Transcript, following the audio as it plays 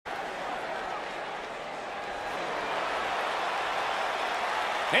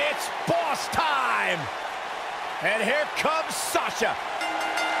It's boss time! And here comes Sasha.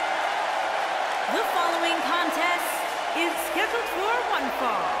 The following contest is scheduled for one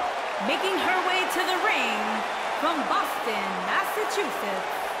fall. Making her way to the ring from Boston,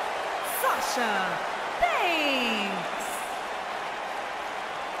 Massachusetts, Sasha Banks.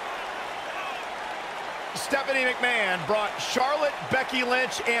 Stephanie McMahon brought Charlotte, Becky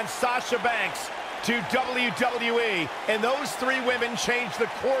Lynch, and Sasha Banks to WWE, and those three women changed the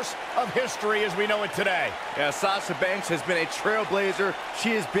course of history as we know it today. Yeah, Sasha Banks has been a trailblazer. She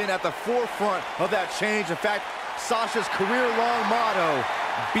has been at the forefront of that change. In fact, Sasha's career-long motto,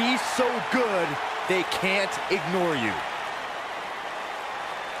 be so good, they can't ignore you.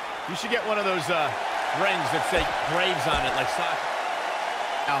 You should get one of those rings that say Graves on it, like Sasha.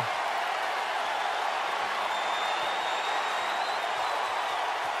 Now,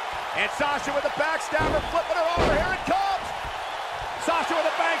 and Sasha with a backstabber, flipping her over. Here it comes! Sasha with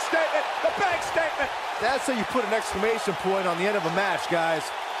a bank statement, the bank statement! That's how you put an exclamation point on the end of a match, guys.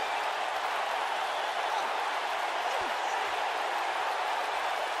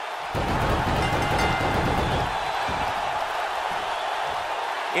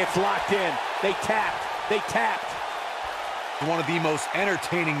 It's locked in. They tapped. They tapped. One of the most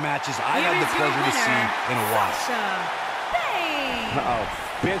entertaining matches I've had the pleasure to see in a while. Sasha Banks. Uh-oh.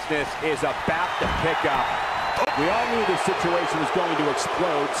 Business is about to pick up. We all knew this situation was going to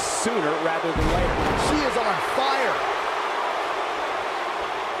explode sooner rather than later. She is on fire.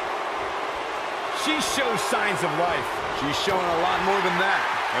 She shows signs of life. She's showing a lot more than that.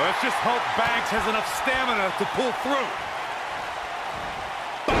 Now let's just hope Banks has enough stamina to pull through.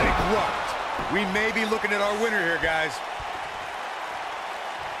 Bankrupt. We may be looking at our winner here, guys.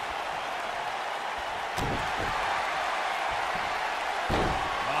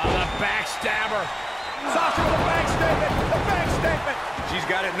 Backstabber. Sasha with a bank statement. The bank statement. She's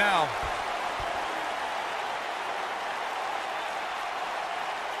got it now.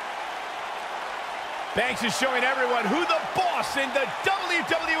 Banks is showing everyone who the boss in the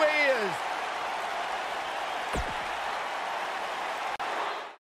WWE is.